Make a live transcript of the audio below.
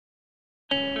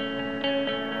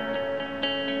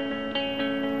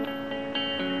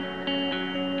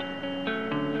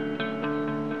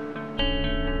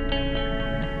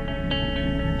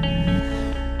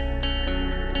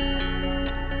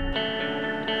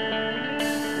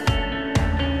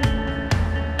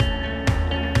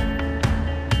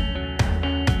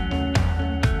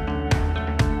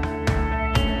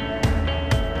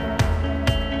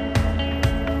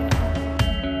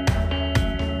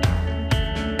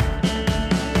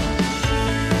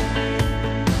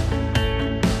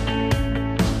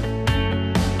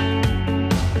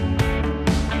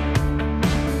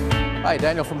Hi,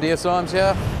 Daniel from DSArms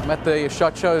here. I'm at the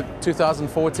SHOT Show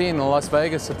 2014 in Las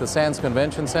Vegas at the Sands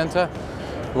Convention Center.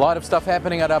 A lot of stuff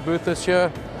happening at our booth this year.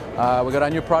 We got our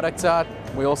new products out.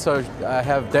 We also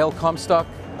have Dale Comstock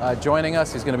joining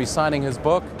us. He's going to be signing his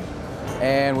book.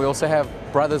 And we also have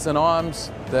Brothers in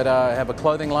Arms that have a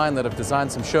clothing line that have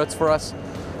designed some shirts for us.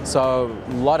 So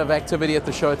a lot of activity at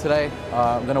the show today.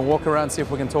 I'm going to walk around, see if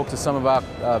we can talk to some of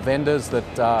our vendors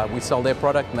that we sell their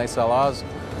product and they sell ours.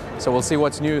 So we'll see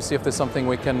what's new, see if there's something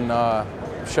we can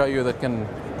show you that can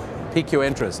pique your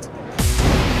interest.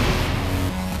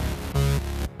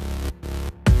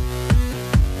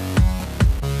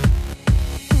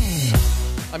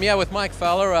 I'm here with Mike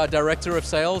Fowler, our Director of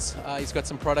Sales. He's got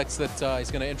some products that he's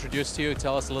going to introduce to you.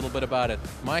 Tell us a little bit about it.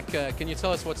 Mike, can you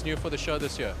tell us what's new for the show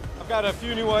this year? I've got a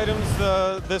few new items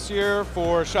this year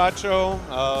for SHOT Show,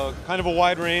 kind of a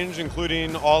wide range,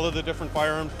 including all of the different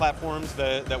firearms platforms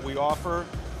that we offer.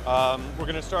 We're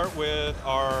going to start with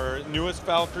our newest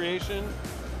FAL creation.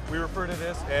 We refer to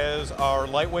this as our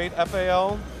lightweight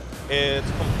FAL. It's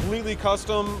completely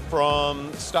custom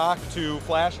from stock to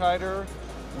flash hider.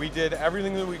 We did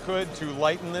everything that we could to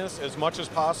lighten this as much as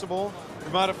possible.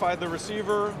 We've modified the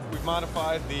receiver, we've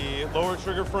modified the lower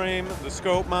trigger frame, the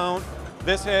scope mount.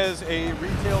 This has a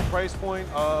retail price point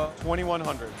of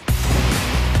 $2,100.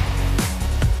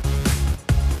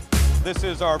 This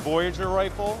is our Voyager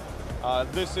rifle.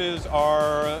 This is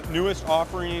our newest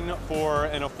offering for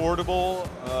an affordable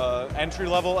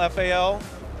entry-level FAL.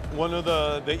 One of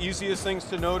the easiest things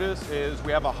to notice is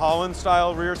we have a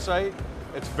Holland-style rear sight.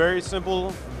 It's very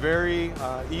simple, very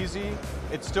easy.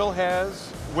 It still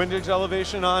has windage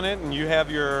elevation on it, and you have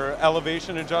your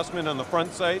elevation adjustment on the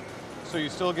front sight, so you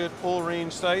still get full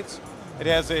range sights. It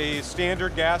has a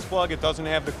standard gas plug. It doesn't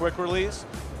have the quick release.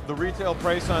 The retail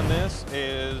price on this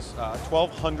is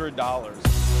 $1,200.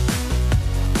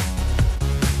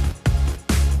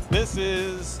 This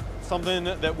is something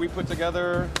that we put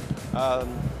together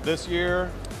this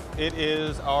year. It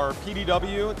is our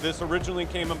PDW. This originally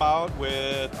came about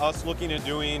with us looking at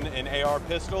doing an AR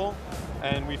pistol,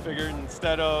 and we figured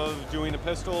instead of doing a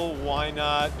pistol, why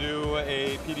not do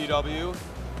a PDW?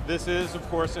 This is, of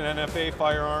course, an NFA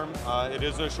firearm. It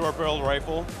is a short-barreled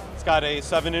rifle. It's got a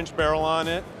 7-inch barrel on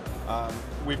it.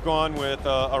 We've gone with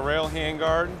a rail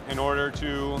handguard in order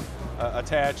to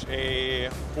attach a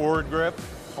forward grip,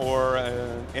 or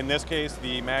in this case,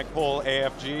 the Magpul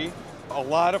AFG. A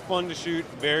lot of fun to shoot,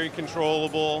 very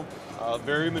controllable,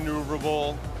 very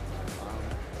maneuverable.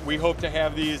 We hope to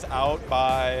have these out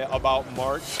by about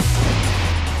March.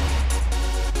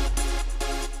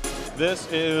 This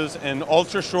is an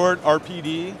ultra short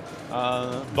RPD.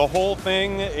 The whole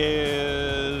thing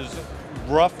is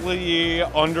roughly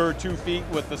under 2 feet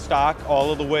with the stock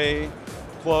all of the way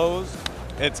closed.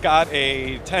 It's got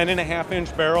a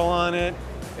 10.5-inch barrel on it.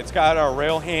 It's got our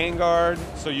rail handguard,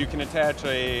 so you can attach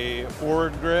a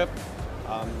forward grip.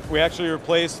 We actually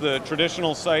replaced the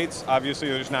traditional sights. Obviously,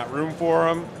 there's not room for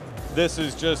them. This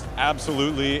is just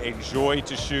absolutely a joy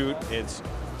to shoot. It's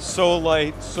so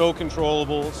light, so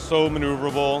controllable, so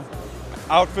maneuverable.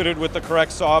 Outfitted with the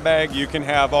correct saw bag, you can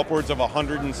have upwards of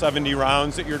 170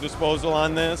 rounds at your disposal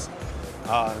on this.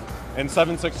 And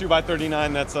 7.62 by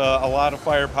 39, that's a lot of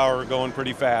firepower going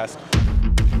pretty fast.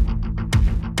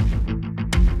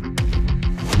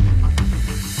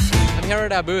 I'm here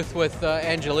at our booth with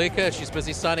Angelica. She's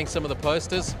busy signing some of the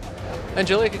posters.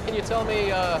 Angelica, can you tell me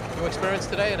your experience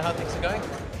today and how things are going?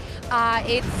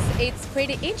 It's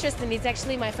pretty interesting. It's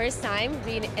actually my first time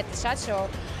being at the SHOT Show,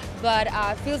 but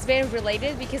feels very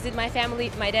related because in my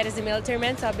family, my dad is a military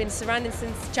man, so I've been surrounded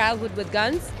since childhood with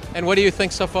guns. And what do you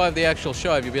think so far of the actual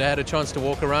show? Have you had a chance to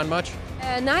walk around much?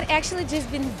 Not actually, just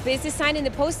been busy signing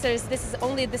the posters. This is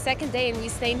only the second day and we're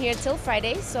staying here till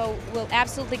Friday, so we'll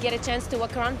absolutely get a chance to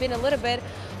walk around, been a little bit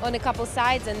on a couple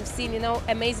sides and seen,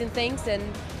 amazing things, and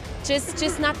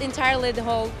just not entirely the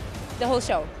whole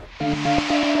show.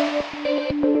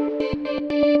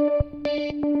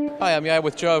 Hi, I'm here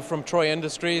with Joe from Troy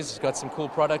Industries. He's got some cool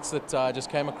products that I just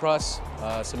came across,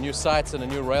 some new sights and a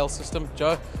new rail system.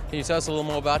 Joe, can you tell us a little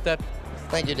more about that?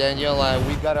 Thank you, Daniel.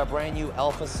 We've got our brand new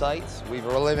Alpha sights. We've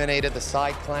eliminated the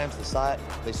side clamps.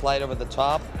 They slide over the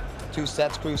top. 2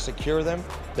 set screws secure them.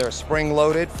 They're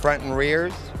spring-loaded, front and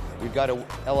rears. We've got an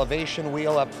elevation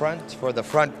wheel up front for the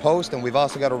front post, and we've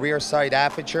also got a rear side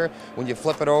aperture. When you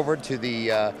flip it over to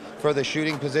the further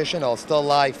shooting position, it'll still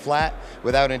lie flat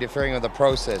without interfering with the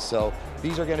process. So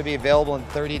these are going to be available in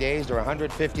 30 days. They're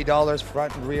 $150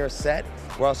 front and rear set.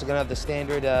 We're also going to have the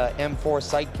standard M4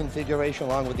 sight configuration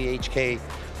along with the HK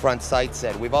front sight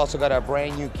set. We've also got our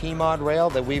brand new key mod rail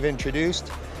that we've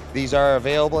introduced. These are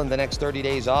available in the next 30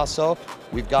 days also.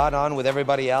 We've gone on with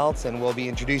everybody else, and we'll be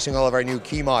introducing all of our new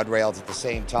key mod rails at the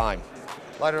same time.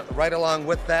 Right along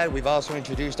with that, we've also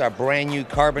introduced our brand new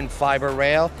carbon fiber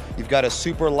rail. You've got a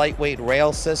super lightweight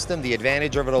rail system. The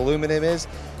advantage of an aluminum is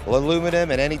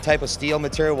aluminum and any type of steel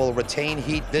material will retain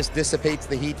heat. This dissipates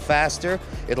the heat faster.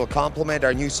 It'll complement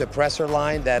our new suppressor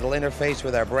line that'll interface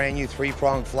with our brand new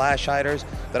 3-prong flash hiders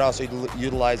that also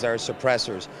utilize our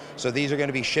suppressors. So these are going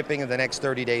to be shipping in the next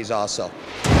 30 days also.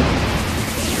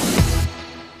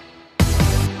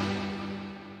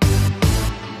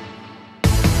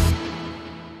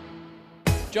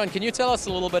 John, can you tell us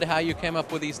a little bit how you came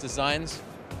up with these designs?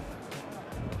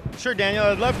 Sure, Daniel,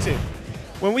 I'd love to.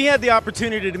 When we had the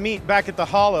opportunity to meet back at the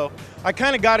Hollow, I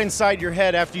kind of got inside your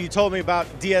head after you told me about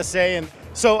DSA, and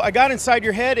so I got inside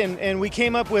your head and we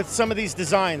came up with some of these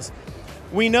designs.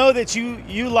 We know that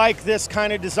you like this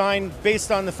kind of design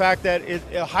based on the fact that it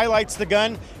highlights the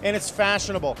gun and it's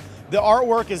fashionable. The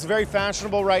artwork is very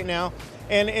fashionable right now,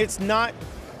 and it's not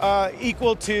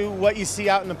equal to what you see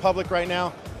out in the public right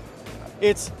now.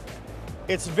 It's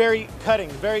very cutting,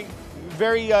 very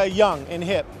young and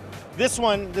hip. This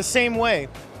one, the same way.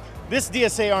 This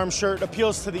DSArms shirt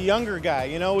appeals to the younger guy.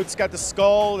 You know, it's got the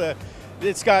skull,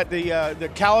 it's got the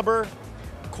caliber.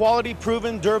 Quality,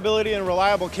 proven, durability, and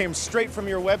reliable came straight from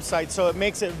your website, so it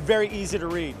makes it very easy to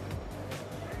read.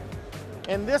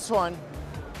 And this one,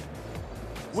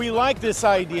 we like this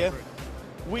idea.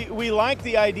 We like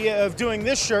the idea of doing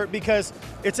this shirt because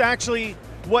it's actually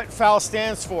what FAL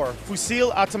stands for,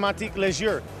 Fusil Automatique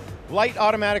Léger, light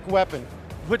automatic weapon.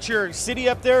 Put your city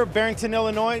up there, Barrington,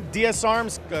 Illinois,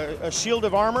 DSArms, a shield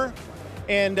of armor,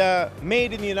 and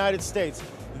made in the United States.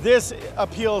 This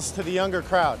appeals to the younger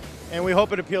crowd, and we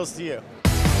hope it appeals to you.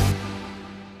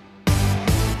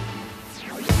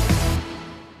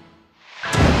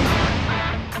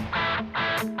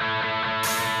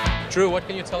 Drew, what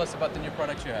can you tell us about the new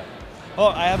products you have? Well,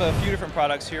 I have a few different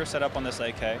products here set up on this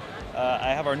AK.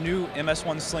 I have our new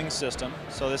MS1 sling system.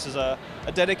 So this is a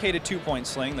dedicated 2-point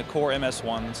sling, the core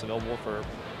MS1. It's available for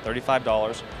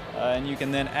 $35. And you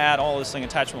can then add all the sling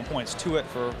attachment points to it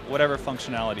for whatever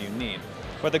functionality you need.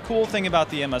 But the cool thing about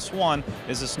the MS1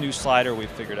 is this new slider we've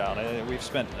figured out. We've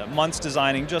spent months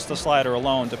designing just the slider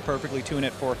alone to perfectly tune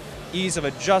it for ease of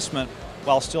adjustment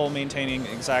while still maintaining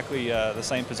exactly the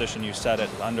same position you set it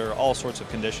under all sorts of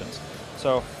conditions.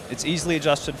 So it's easily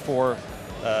adjusted for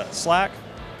slack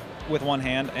with one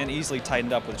hand and easily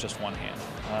tightened up with just one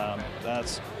hand.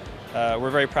 We're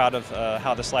very proud of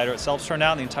how the slider itself turned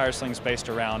out, and the entire sling is based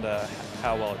around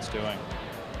how well it's doing.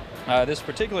 This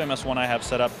particular MS1 I have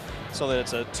set up so that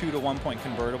it's a 2-to-1 point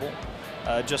convertible,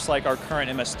 just like our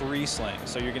current MS3 sling.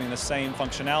 So you're getting the same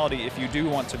functionality if you do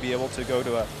want to be able to go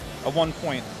to a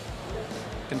 1-point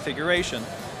configuration,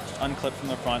 just unclip from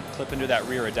the front, clip into that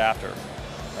rear adapter.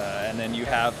 And then you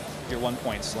have your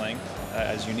 1-point sling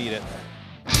as you need it.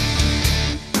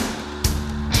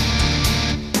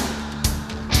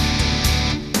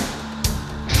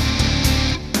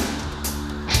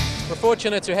 We're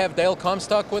fortunate to have Dale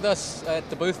Comstock with us at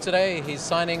the booth today. He's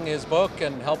signing his book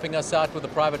and helping us out with the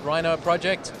Private Rhino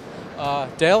project.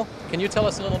 Dale, can you tell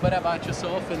us a little bit about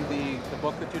yourself and the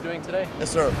book that you're doing today? Yes,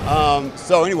 sir.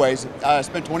 So anyways, I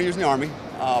spent 20 years in the Army,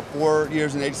 4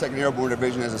 years in the 82nd Airborne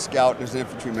Division as a scout and as an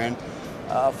infantryman,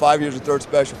 5 years in 3rd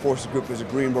Special Forces Group as a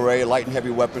Green Beret, light and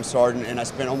heavy weapons sergeant, and I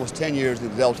spent almost 10 years in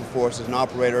the Delta Force as an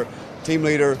operator, team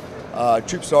leader,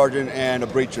 troop sergeant, and a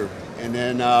breacher. And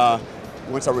then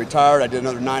once I retired, I did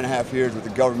another 9.5 years with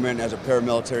the government as a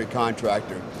paramilitary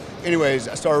contractor. Anyways,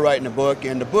 I started writing a book,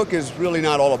 and the book is really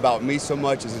not all about me so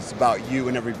much as it's about you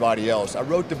and everybody else. I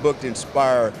wrote the book to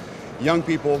inspire young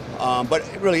people, but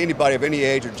really anybody of any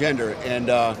age or gender. And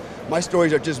my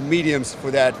stories are just mediums for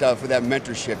that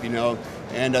mentorship, you know.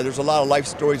 And there's a lot of life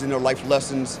stories in there, life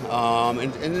lessons,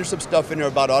 and there's some stuff in there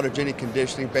about autogenic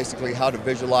conditioning, basically how to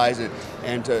visualize it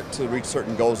and to reach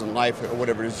certain goals in life or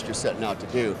whatever it is you're setting out to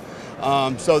do.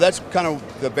 So that's kind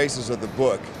of the basis of the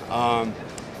book.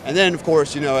 And then, of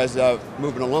course, you know, as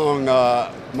moving along,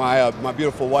 my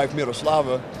beautiful wife,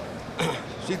 Miroslava,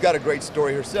 she's got a great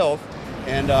story herself.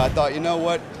 And I thought, you know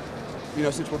what, you know,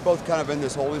 since we're both kind of in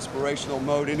this whole inspirational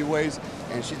mode anyways,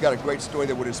 and she's got a great story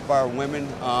that would inspire women,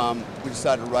 we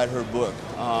decided to write her book.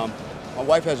 My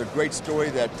wife has a great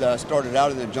story that started out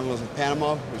in the jungles of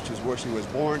Panama, which is where she was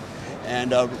born.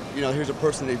 And you know, here's a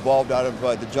person that evolved out of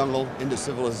the jungle into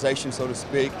civilization, so to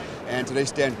speak. And today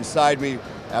stands beside me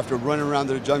after running around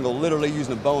the jungle, literally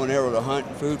using a bow and arrow to hunt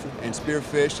food and spear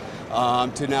fish,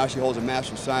 to now she holds a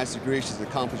Master of Science degree. She's an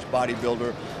accomplished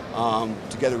bodybuilder.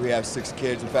 Together we have 6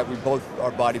 kids. In fact, we both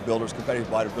are bodybuilders, competitive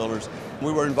bodybuilders.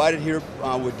 We were invited here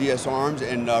with DSArms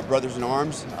and Brothers in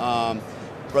Arms.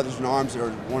 Brothers in Arms are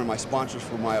one of my sponsors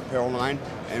for my apparel line,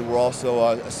 and we're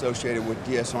also associated with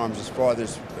DSArms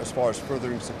as far as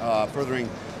furthering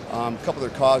a couple of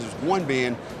their causes. One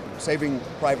being Saving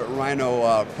Private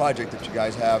Rhino project that you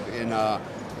guys have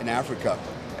in Africa.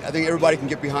 I think everybody can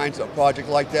get behind a project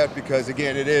like that because,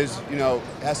 again, it is,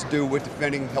 has to do with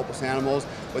defending helpless animals.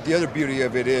 But the other beauty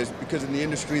of it is because in the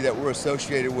industry that we're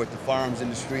associated with, the firearms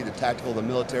industry, the tactical, the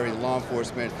military, the law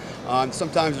enforcement,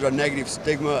 sometimes there's a negative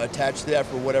stigma attached to that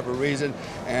for whatever reason.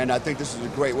 And I think this is a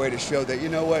great way to show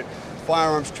that,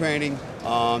 firearms training,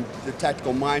 the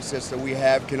tactical mindsets that we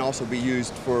have can also be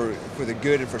used for the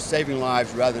good and for saving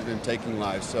lives rather than taking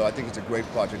lives. So I think it's a great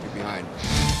project to be behind.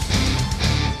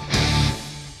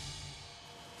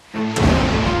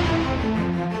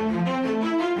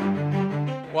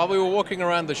 While we were walking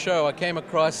around the show, I came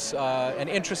across an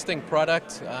interesting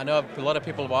product. I know a lot of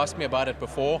people have asked me about it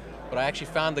before, but I actually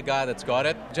found the guy that's got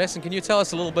it. Jason, can you tell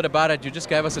us a little bit about it? You just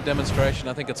gave us a demonstration.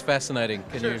 I think it's fascinating.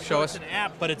 Can you show us? It's an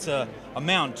app, but it's a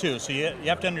mount too. So you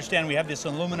have to understand we have this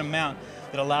aluminum mount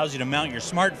that allows you to mount your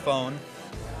smartphone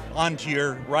onto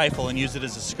your rifle and use it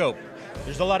as a scope.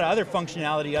 There's a lot of other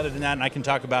functionality other than that, and I can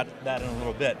talk about that in a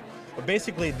little bit. But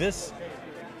basically, this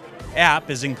app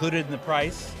is included in the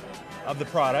price of the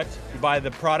product. You buy the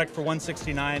product for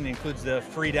 $169, it includes the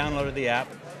free download of the app.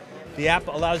 The app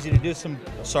allows you to do some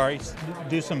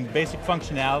basic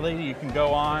functionality. You can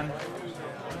go on,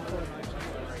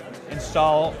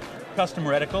 install custom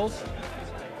reticles,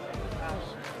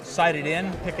 sight it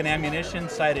in, pick an ammunition,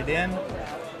 sight it in,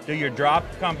 do your drop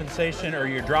compensation or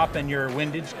your drop and your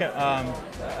windage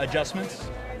adjustments.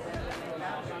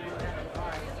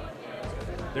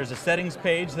 There's a settings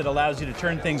page that allows you to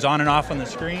turn things on and off on the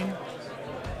screen.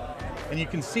 And you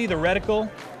can see the reticle.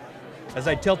 As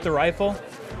I tilt the rifle,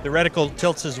 the reticle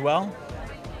tilts as well.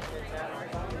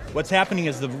 What's happening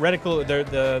is the reticle,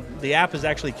 the app is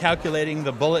actually calculating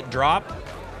the bullet drop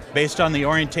based on the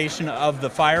orientation of the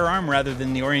firearm rather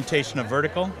than the orientation of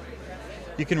vertical.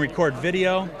 You can record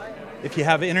video. If you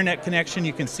have an internet connection,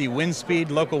 you can see wind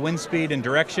speed, local wind speed and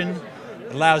direction.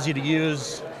 It allows you to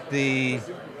use the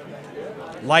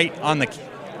light on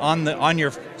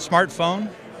your smartphone.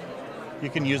 You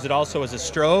can use it also as a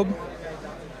strobe.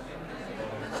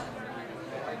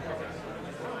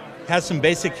 Has some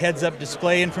basic heads-up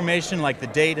display information like the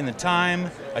date and the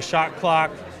time, a shot clock,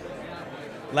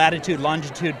 latitude,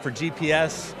 longitude for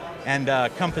GPS, and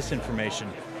compass information.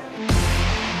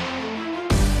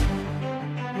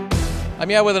 I'm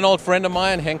here with an old friend of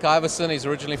mine, Henk Iverson. He's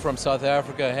originally from South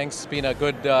Africa. Henk's been a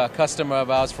good customer of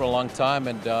ours for a long time,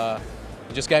 and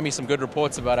he just gave me some good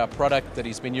reports about our product that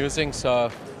he's been using. So,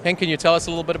 Henk, can you tell us a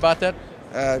little bit about that?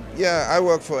 Yeah, I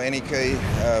work for NEK,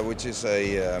 which is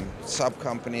a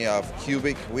sub-company of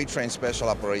Cubic. We train special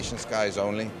operations guys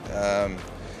only.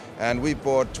 And we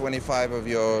bought 25 of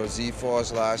your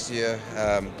Z4s last year.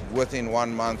 Within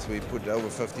 1 month, we put over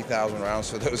 50,000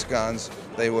 rounds for those guns.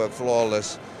 They work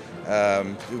flawless.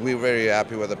 We're very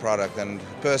happy with the product. And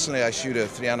personally, I shoot a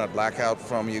 300 blackout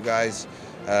from you guys.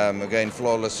 Again,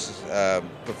 flawless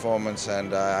performance,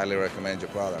 and I highly recommend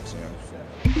your products.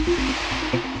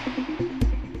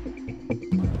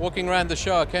 Walking around the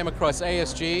show, I came across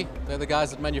ASG. They're the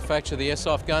guys that manufacture the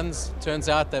airsoft guns. Turns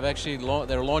out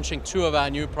they're launching 2 of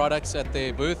our new products at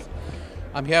their booth.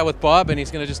 I'm here with Bob, and he's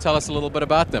going to just tell us a little bit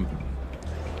about them.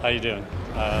 How you doing?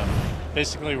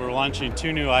 Basically, we're launching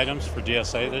 2 new items for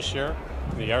DSA this year.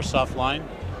 The airsoft line.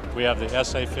 We have the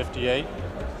SA58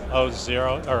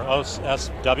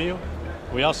 OSW.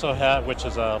 We also have, which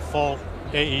is a full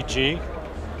AEG.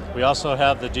 We also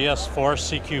have the DS4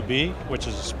 CQB, which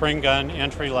is a spring gun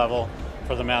entry level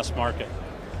for the mass market.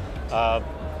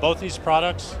 Both these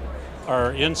products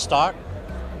are in stock.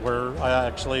 We're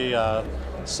actually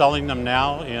selling them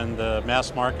now in the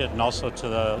mass market and also to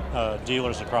the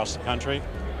dealers across the country,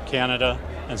 Canada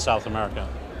and South America.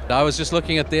 I was just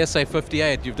looking at the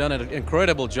SA58. You've done an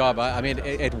incredible job. I mean,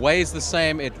 it weighs the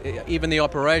same, even the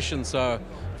operation, so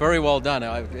very well done.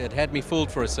 It had me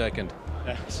fooled for a second.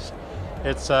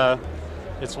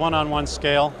 It's one-on-one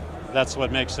scale. That's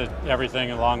what makes it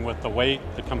everything, along with the weight,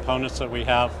 the components that we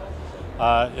have.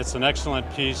 It's an excellent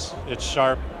piece. It's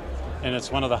sharp, and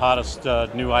it's one of the hottest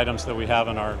new items that we have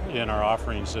in our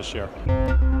offerings this year.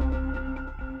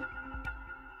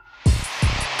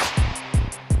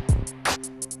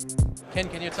 Ken,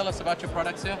 can you tell us about your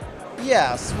products here?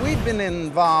 Yes, we've been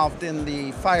involved in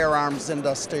the firearms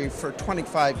industry for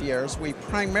 25 years. We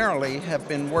primarily have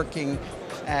been working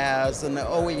as an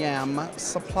OEM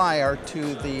supplier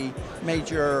to the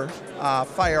major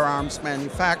firearms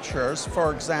manufacturers.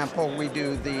 For example, we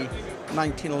do the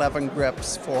 1911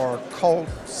 grips for Colt,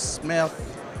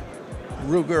 Smith,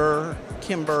 Ruger,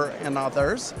 Kimber, and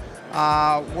others.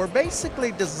 We're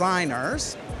basically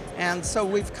designers, and so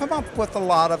we've come up with a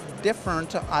lot of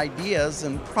different ideas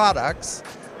and products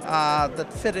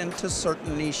that fit into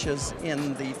certain niches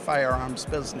in the firearms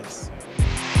business.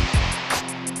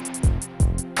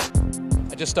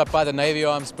 I just stopped by the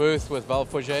DSArms booth with Val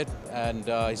Forget, and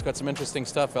he's got some interesting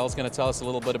stuff. Val's going to tell us a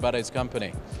little bit about his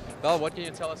company. Val, what can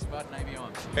you tell us about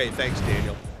DSArms? Hey, thanks,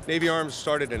 Daniel. DSArms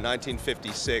started in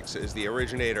 1956 as the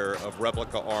originator of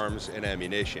replica arms and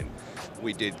ammunition.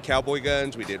 We did cowboy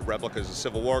guns, we did replicas of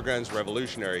Civil War guns,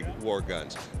 Revolutionary War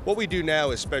guns. What we do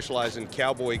now is specialize in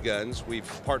cowboy guns. We've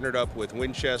partnered up with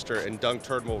Winchester and Dunk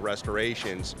Turnbull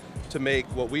Restorations to make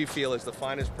what we feel is the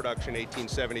finest production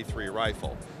 1873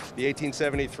 rifle. The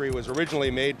 1873 was originally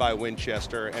made by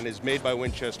Winchester and is made by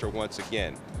Winchester once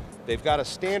again. They've got a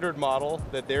standard model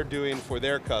that they're doing for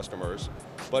their customers,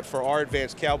 but for our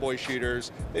advanced cowboy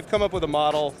shooters, they've come up with a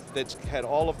model that's had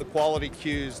all of the quality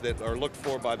cues that are looked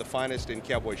for by the finest in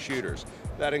cowboy shooters.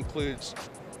 That includes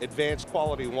advanced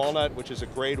quality walnut, which is a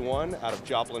grade 1 out of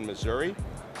Joplin, Missouri,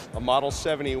 a Model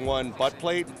 71 butt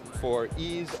plate for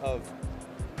ease of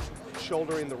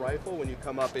shouldering the rifle when you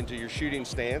come up into your shooting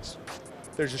stance.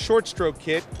 There's a short stroke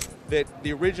kit that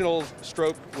the original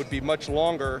stroke would be much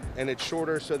longer and it's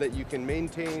shorter so that you can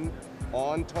maintain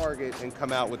on target and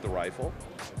come out with the rifle.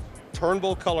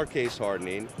 Turnbull color case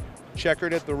hardening,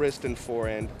 checkered at the wrist and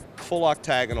forend, full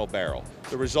octagonal barrel.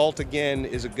 The result again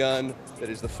is a gun that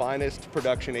is the finest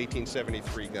production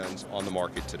 1873 guns on the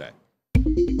market today.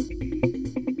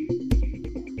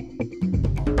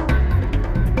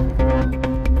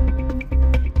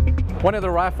 One of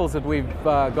the rifles that we've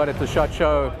got at the SHOT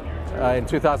Show in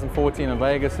 2014 in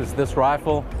Vegas is this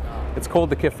rifle. It's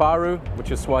called the Kifaru, which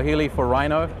is Swahili for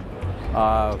rhino.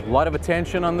 A lot of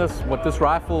attention on this. What this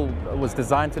rifle was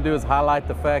designed to do is highlight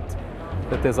the fact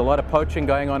that there's a lot of poaching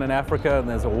going on in Africa and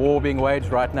there's a war being waged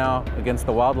right now against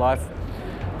the wildlife.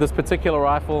 This particular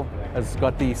rifle has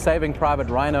got the Saving Private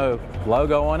Rhino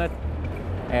logo on it,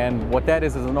 and what that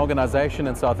is an organization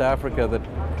in South Africa that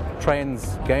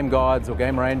trains game guards or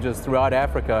game rangers throughout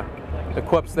Africa,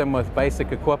 equips them with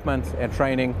basic equipment and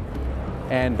training,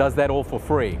 and does that all for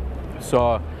free.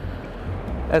 So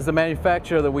as the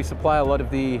manufacturer that we supply a lot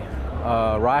of the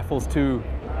rifles to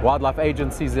wildlife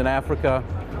agencies in Africa,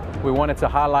 we wanted to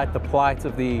highlight the plight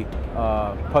of the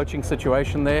poaching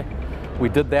situation there. We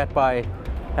did that by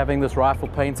having this rifle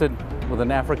painted with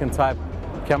an African type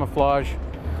camouflage.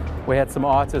 We had some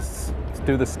artists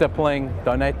do the stippling,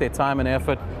 donate their time and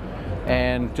effort,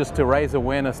 and just to raise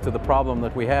awareness to the problem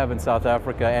that we have in South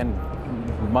Africa and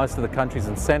most of the countries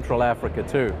in Central Africa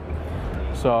too.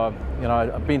 So, you know,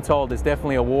 I've been told there's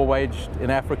definitely a war waged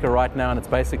in Africa right now, and it's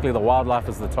basically the wildlife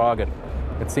is the target.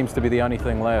 It seems to be the only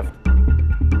thing left.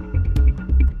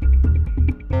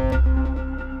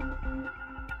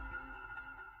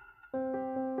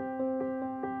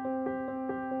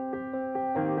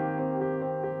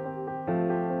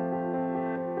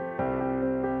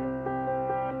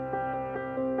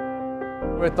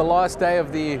 We're at the last day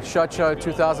of the SHOT Show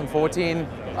 2014.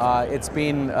 It's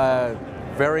been a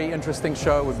very interesting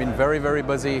show. We've been very, very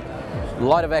busy. A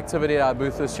lot of activity at our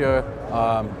booth this year.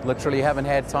 Literally haven't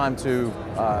had time to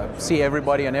see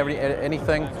everybody and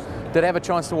anything. Did have a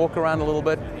chance to walk around a little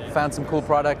bit, found some cool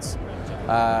products.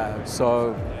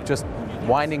 So just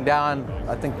winding down,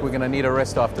 I think we're going to need a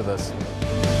rest after this.